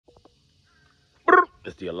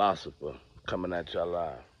It's the philosopher coming at y'all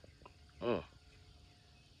live.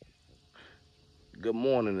 Good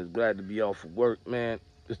morning. It's glad to be off of work, man.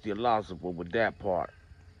 It's the philosopher with that part.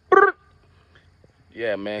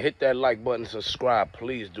 Yeah, man. Hit that like button, subscribe.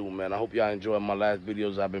 Please do, man. I hope y'all enjoyed my last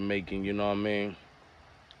videos I've been making, you know what I mean?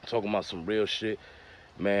 Talking about some real shit.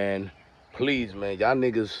 Man, please, man. Y'all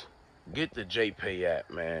niggas get the JPay app,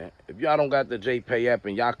 man. If y'all don't got the JPay app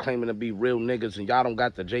and y'all claiming to be real niggas and y'all don't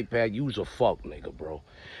got the JPay app, you's a fuck nigga, bro.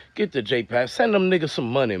 Get the JPay app. Send them niggas some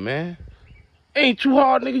money, man. Ain't too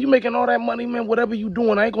hard, nigga. You making all that money, man. Whatever you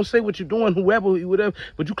doing, I ain't gonna say what you doing, whatever.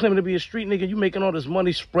 But you claiming to be a street nigga. You making all this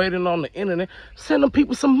money spreading on the internet. Send them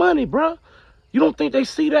people some money, bro. You don't think they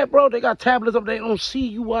see that, bro? They got tablets up there. They don't see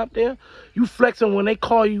you out there. You flexing when they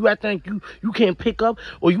call you. I think you can't pick up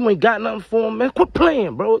or you ain't got nothing for them, man. Quit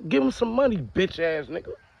playing, bro. Give them some money, bitch ass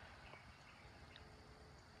nigga.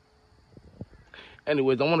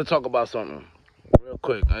 Anyways, I want to talk about something. Real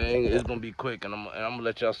quick, it's gonna be quick, and I'm gonna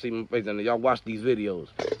let y'all see my face, and y'all watch these videos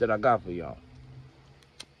that I got for y'all.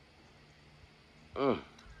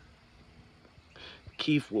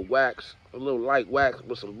 Keith with wax, a little light wax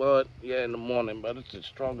with some bud. Yeah, in the morning, but it's just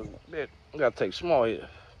stronger. Bit. I gotta take small here.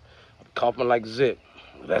 I'm coughing like Zip.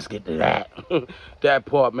 Let's get to that. That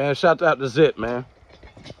part, man. Shout out to Zip, man.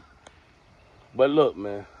 But look,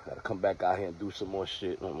 man, gotta come back out here and do some more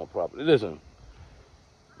shit on my property. Listen.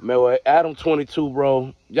 Man, Adam22,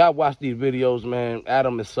 bro. Y'all watch these videos, man.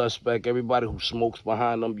 Adam is suspect. Everybody who smokes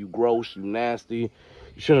behind them, you gross, you nasty.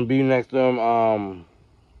 You shouldn't be next to them.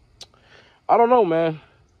 I don't know, man.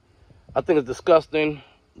 I think it's disgusting.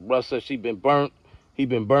 Bro said she been burnt. He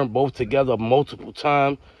been burnt both together multiple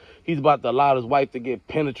times. He's about to allow his wife to get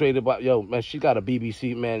penetrated by, yo, man, she got a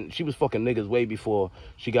BBC, man. She was fucking niggas way before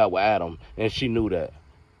she got with Adam, and she knew that.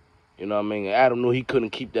 You know what I mean? Adam knew he couldn't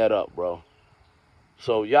keep that up, bro.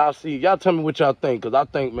 So y'all tell me what y'all think, because I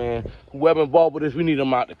think, man, whoever involved with this, we need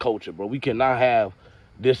them out the culture, bro. We cannot have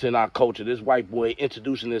this in our culture. This white boy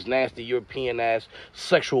introducing this nasty European-ass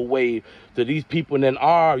sexual wave to these people, and then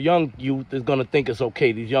our young youth is going to think it's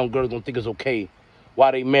okay. These young girls going to think it's okay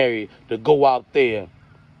while they married to go out there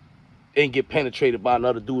and get penetrated by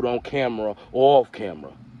another dude on camera or off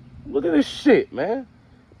camera. Look at this shit, man.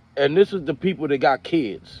 And this is the people that got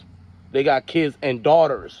kids. They got kids and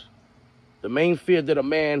daughters. The main fear that a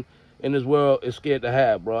man in this world is scared to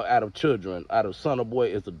have, bro, out of children, out of son or boy,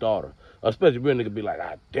 is the daughter. Especially real nigga be like,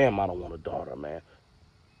 ah, damn, I don't want a daughter, man.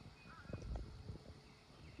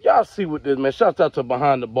 Y'all see what this, man. Shouts out to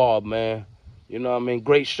Behind the Bar, man. You know what I mean?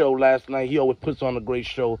 Great show last night. He always puts on a great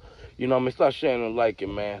show. You know what I mean? Start sharing and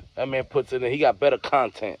liking, man. That man puts it in. He got better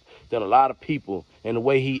content than a lot of people in the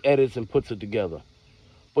way he edits and puts it together.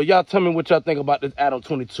 But y'all tell me what y'all think about this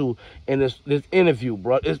Adam22 and this interview,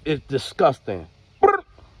 bro. It's disgusting. Hold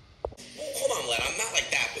on, Lena. I'm not like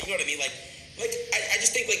that, but you know what I mean? Like I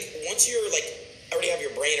just think, like, once you're, like, already have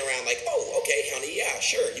your brain around, like, oh, okay, honey, yeah,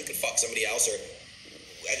 sure, you could fuck somebody else, or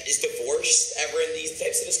is divorce ever in these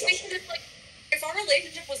types of discussions? Like, if our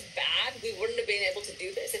relationship was bad, we wouldn't have been able to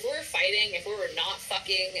do this. If we were fighting, if we were not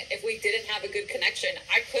fucking, if we didn't have a good connection,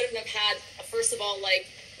 I couldn't have had, first of all, like,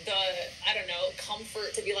 the, I don't know,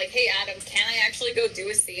 comfort to be like, hey, Adam, can I actually go do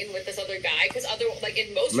a scene with this other guy? Because other, like,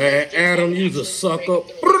 in most man, Adam, you's a sucker.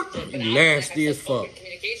 Nasty as fuck.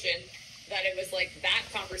 Communication, that it was like that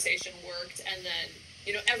conversation worked, and then,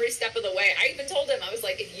 you know, every step of the way, I even told him, I was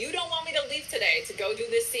like, if you don't want me to leave today to go do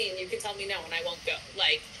this scene, you can tell me no, and I won't go.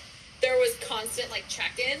 Like, there was constant, like,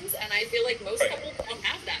 check-ins, and I feel like most couples don't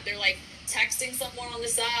have that. They're, like, texting someone on the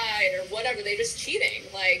side or whatever. They're just cheating.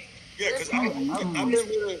 Like, yeah, because I've been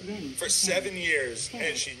with her for 7 years,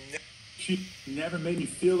 and she never made me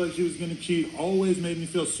feel like she was going to cheat, always made me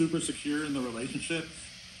feel super secure in the relationship.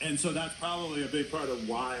 And so that's probably a big part of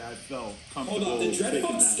why I felt comfortable. Hold on, the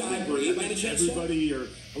Dreadbox Sky Brave by the chance? Everybody, or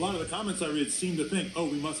a lot of the comments I read seem to think, oh,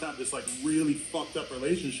 we must have this, like, really fucked up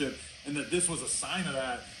relationship, and that this was a sign of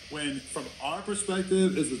that, when from our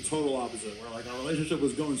perspective is the total opposite, where, like, our relationship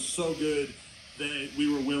was going so good that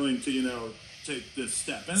we were willing to, you know, take this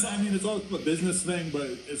step. And I mean, it's all a business thing, but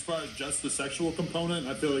as far as just the sexual component,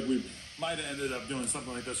 I feel like we might have ended up doing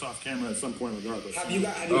something like this off camera at some point regardless. Have you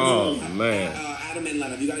guys, man. Adam and Lena,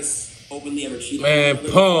 have you guys openly ever cheated? Man,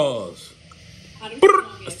 pause. That's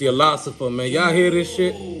the philosopher, man. Y'all hear this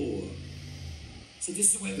shit? So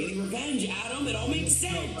this is a way of getting revenge, Adam. It all makes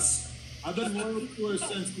sense. I've been with her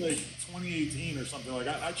since, like, 2018 or something. Like,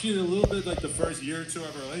 I cheated a little bit, like, the first year or two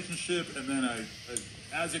of our relationship, and then I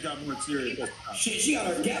as it got more serious. She got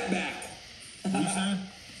her get back. What you saying?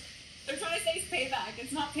 They're trying to say it's payback.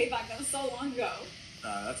 It's not payback. That was so long ago.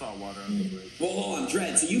 Nah, that's all water under the bridge. Well, hold on,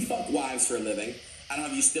 Dredd. So you fuck wives for a living. I don't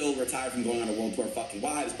know if you still retired from going on a world tour fucking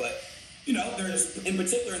wives, but you know, there's in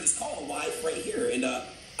particular in this call a wife right here, and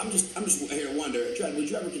I'm just here to wonder, Dred, would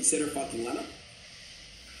you ever consider fucking Lena?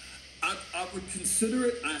 I would consider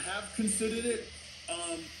it. I have considered it.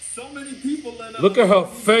 So many people, Lena, Look at her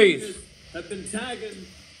face. have been tagging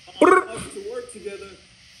us to work together.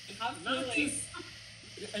 Absolutely.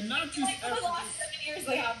 Not just Like for the last 7 years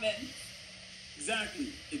they have been.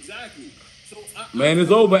 Exactly. So Man,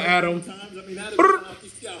 it's over, Adam. Times, I mean, Adam, you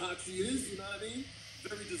see how hot she is, you know what I mean?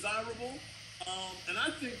 Very desirable. And I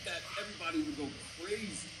think that everybody would go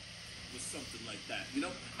crazy with something like that, you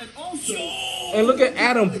know? And also... And look at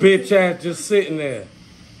Adam, bitch ass, just sitting there.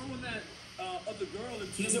 Throwing that other girl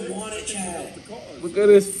into He doesn't want it, Chad. Look at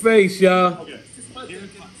his face, y'all. Okay,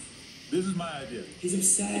 this is my idea. He's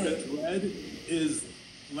upset. Red is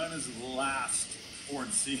Lena's last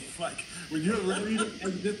porn scene. Like, when you're ready to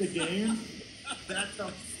exit the game, that's the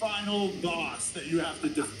final boss that you have to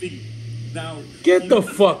defeat. Now, Get the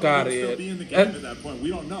fuck out of still here. be in the game at that point. We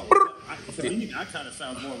don't know. To me, that kind of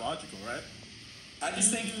sounds more logical, right? I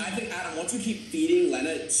think Adam, once we keep feeding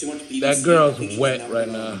Lena so much BBC, That girl's I think she's wet never right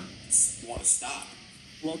gonna now. Want to stop?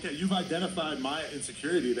 Well, okay, you've identified my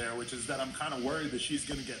insecurity there, which is that I'm kind of worried that she's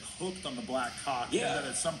going to get hooked on the black cock. Yeah. And that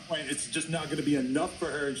at some point it's just not going to be enough for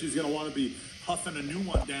her, and she's going to want to be huffing a new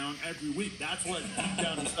one down every week. That's what deep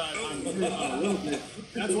down inside I'm worried about a little bit.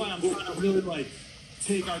 That's why I'm trying to really, like,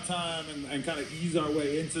 take our time and kind of ease our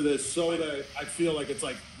way into this so that I feel like it's,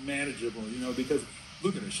 like, manageable, you know, because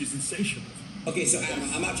look at her. She's insatiable. Okay, so Adam,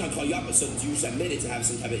 I'm not trying to call you up, but so you admitted to have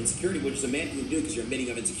some type of insecurity, which is a man can do because you're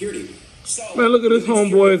admitting of insecurity. So, Man, look at his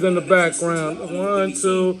homeboys in the background. 1,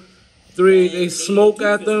 2, 3. They smoke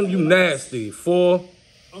at them. You nasty. 4.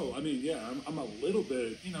 Oh, I mean, yeah, I'm a little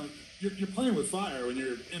bit, you know, you're playing with fire when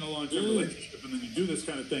you're in a long-term relationship, and then you do this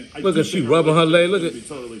kind of thing. Look at she rubbing her leg. Look at. Be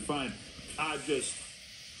totally fine. I'm just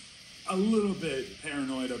a little bit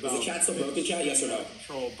paranoid about. Is the chat still broken, chat? Yes or no?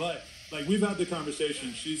 Control, but like we've had the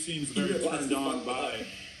conversation. She seems very turned on by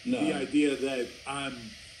the idea that I'm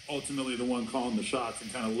ultimately the one calling the shots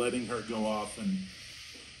and kind of letting her go off and.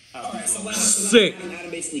 All right, so Sick. Adam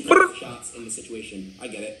basically calls the shots in the situation. I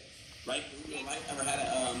get it, right? Ever had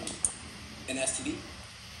an STD?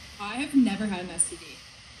 I have never had an STD.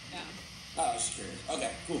 Yeah. Oh, I was just curious.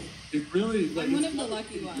 Okay, cool. It really, like, I'm one it's of the not a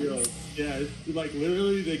lucky big ones. deal. Yeah, it's like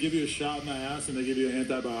literally they give you a shot in the ass and they give you an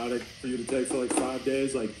antibiotic for you to take for like 5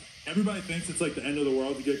 days. Like everybody thinks it's like the end of the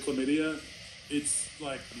world to get chlamydia. It's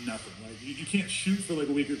like nothing. Like you can't shoot for like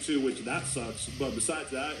a week or two, which that sucks. But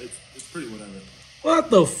besides that, it's pretty whatever.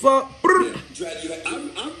 What the fuck? Yeah. Dred,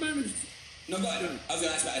 I've managed. No, go ahead. I was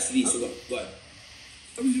gonna ask about STD, so go ahead.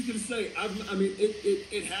 I was just gonna say, I mean,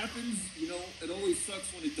 it happens. You know, it always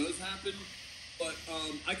sucks when it does happen. But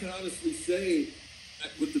I can honestly say,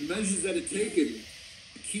 that with the measures that are taken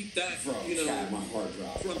to keep that, you know, God, my heart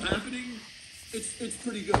dropped. from happening, it's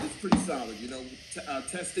pretty good. It's pretty solid. You know,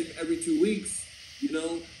 testing every 2 weeks. You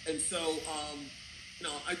know, and so you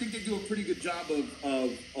know, I think they do a pretty good job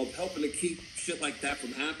of helping to keep shit like that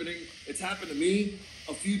from happening. It's happened to me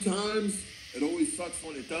a few times. It always sucks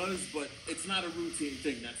when it does, but it's not a routine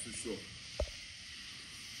thing, that's for sure.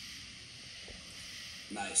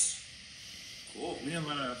 Nice. Cool. Me and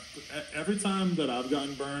Lena, every time that I've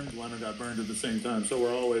gotten burned, Lena got burned at the same time. So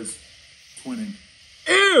we're always twinning.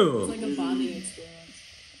 Ew. It's like a bonding experience.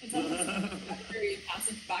 It's almost very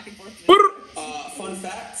passive back and forth. Fun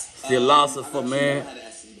fact. Philosopher, man.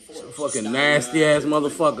 Some fucking nasty ass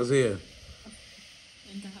motherfuckers here.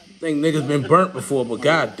 Think niggas been burnt before, but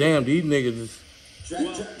goddamn, these niggas is.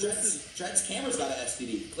 Dred's camera's got an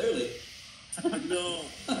STD, clearly. No.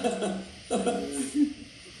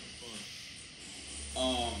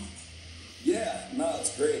 Yeah, no,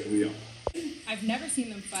 it's great. We are. I've never seen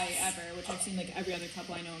them fight ever, which I've seen like every other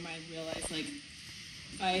couple I know in my real life, like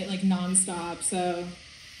fight like nonstop. So,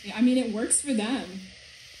 yeah, I mean, it works for them.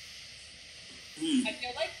 I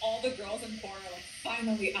feel like all the girls in porn are like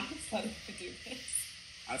finally athletic to do this.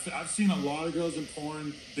 I've seen a lot of girls in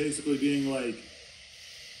porn basically being like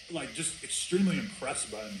just extremely impressed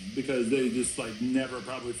by me because they just like never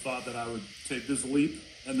probably thought that I would take this leap,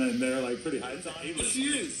 and then they're like pretty high. She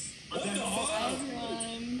is. But then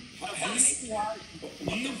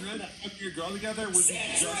me and Dred fuck your girl together would be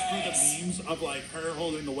just for the memes of like her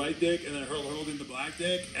holding the white dick and then her holding the black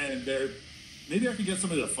dick, and maybe I could get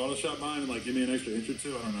somebody to Photoshop mine and like give me an extra inch or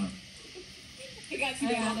two. I don't know. I got you,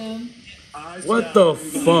 Adam. What the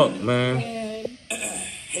fuck, man?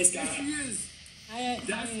 Hey, Scott. She is.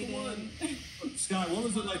 That's the one. Sky, what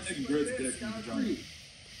was it like taking Dred's dick in the vagina?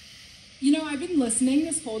 You know, I've been listening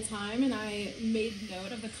this whole time, and I made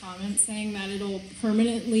note of the comment saying that it'll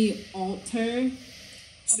permanently alter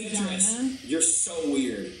Citrus, vagina. you're so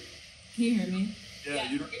weird. Can you hear me?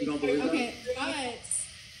 Yeah, you don't believe that? Okay, but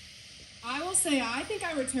I will say I think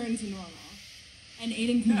I returned to normal, and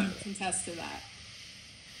Aiden can contest to that.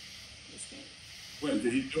 Just kidding. Wait,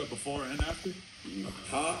 did he do it before and after?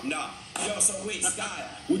 Huh? Nah. Yo, so wait, Scott,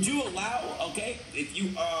 would you allow, okay, if you,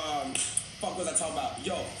 fuck what was I talking about?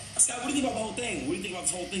 Yo, Scott, what do you think about the whole thing? What do you think about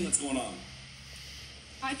this whole thing that's going on?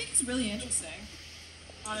 I think it's really interesting,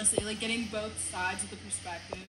 honestly, like getting both sides of the perspective.